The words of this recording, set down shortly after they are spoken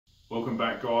Welcome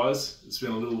back, guys. It's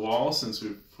been a little while since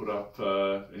we've put up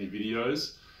any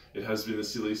videos. It has been a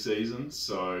silly season,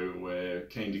 so we're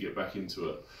keen to get back into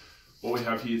it. What we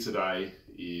have here today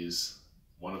is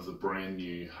one of the brand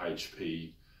new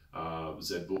HP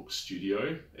ZBook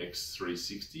Studio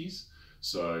x360s.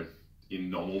 So in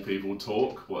normal people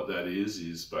talk, what that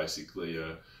is basically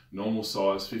a normal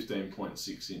size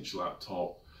 15.6-inch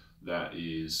laptop that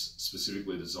is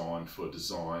specifically designed for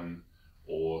design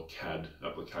or CAD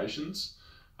applications.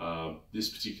 This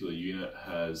particular unit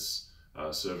has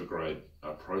a server grade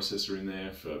processor in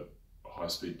there for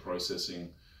high-speed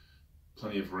processing,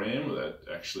 plenty of RAM,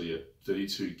 actually at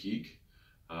 32 gig,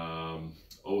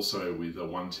 also with a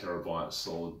 1 terabyte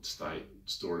solid state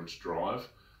storage drive.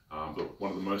 But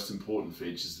one of the most important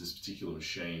features of this particular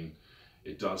machine,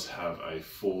 it does have a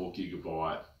 4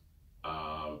 gigabyte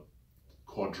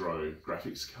Quadro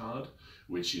graphics card,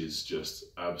 which is just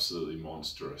absolutely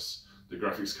monstrous. The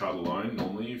graphics card alone,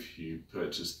 normally if you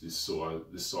purchase this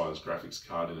size graphics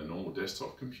card in a normal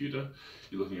desktop computer,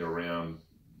 you're looking at around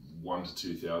 $1,000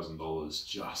 to $2,000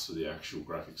 just for the actual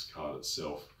graphics card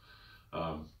itself.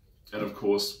 And of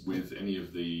course, with any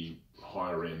of the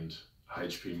higher end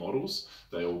HP models,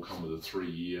 they all come with a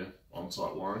 3-year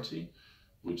on-site warranty,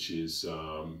 which is,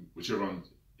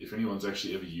 if anyone's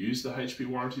actually ever used the HP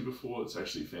warranty before, it's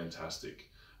actually fantastic.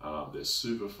 They're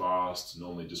super fast,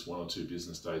 normally just 1 or 2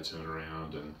 business day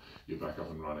turnaround and you're back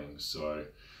up and running. So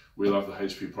we love the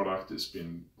HP product, it's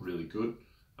been really good.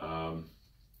 I'm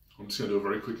just going to do a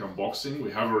very quick unboxing. We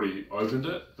have already opened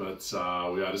it, but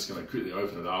we are just going to quickly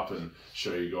open it up and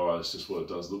show you guys just what it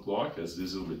does look like, as it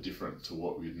is a little bit different to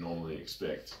what we'd normally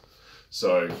expect.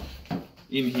 So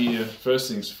in here,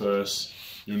 first things first,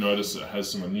 you'll notice it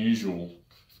has some unusual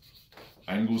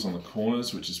angles on the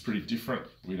corners, which is pretty different.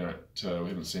 We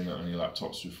haven't seen that on any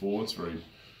laptops before. It's very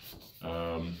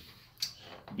a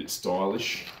bit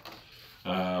stylish.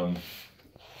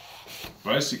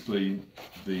 Basically,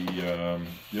 the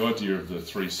idea of the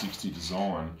 360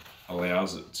 design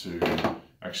allows it to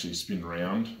actually spin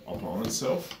round upon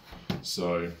itself.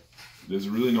 So there's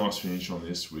a really nice finish on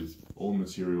this, with all the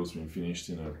materials being finished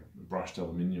in a brushed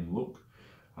aluminium look.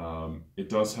 It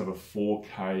does have a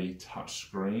 4K touch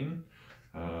screen.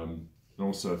 And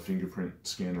also a fingerprint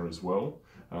scanner as well.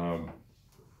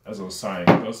 As I was saying,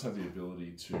 it does have the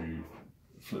ability to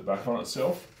flip back on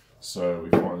itself, so we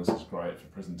find this is great for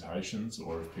presentations,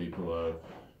 or if people are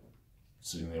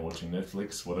sitting there watching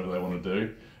Netflix, whatever they want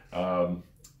to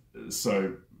do.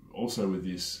 So also with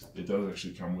this, it does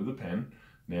actually come with a pen.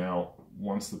 Now,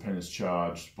 once the pen is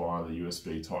charged by the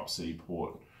USB Type-C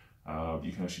port,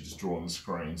 you can actually just draw on the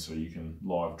screen, so you can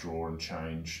live draw and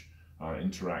change,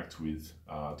 interact with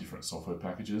different software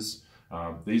packages.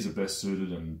 These are best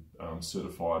suited and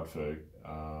certified for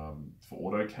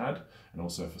AutoCAD and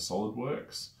also for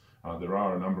SolidWorks. There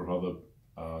are a number of other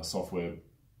software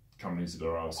companies that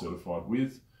are certified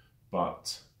with,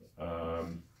 but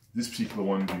this particular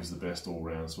one gives the best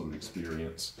all-round sort of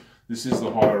experience. This is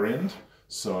the higher end,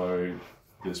 so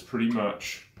there's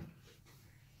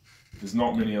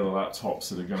not many other laptops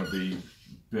that are going to be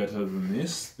better than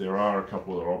this. There are a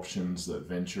couple of other options that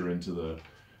venture into the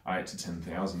 $8,000 to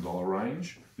 $10,000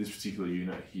 range. This particular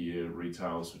unit here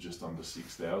retails for just under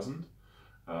 $6,000.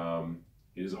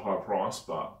 It is a high price,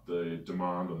 but the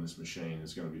demand on this machine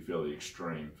is going to be fairly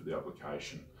extreme for the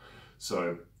application.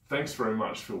 So thanks very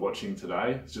much for watching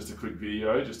today. It's just a quick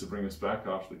video just to bring us back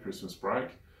after the Christmas break.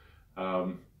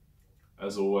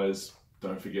 As always,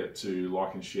 don't forget to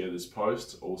like and share this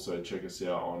post. Also check us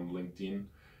out on LinkedIn,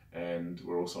 and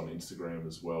we're also on Instagram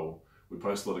as well. We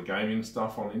post a lot of gaming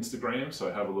stuff on Instagram, so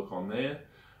have a look on there.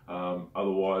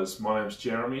 Otherwise, my name's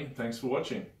Jeremy. Thanks for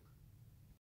watching.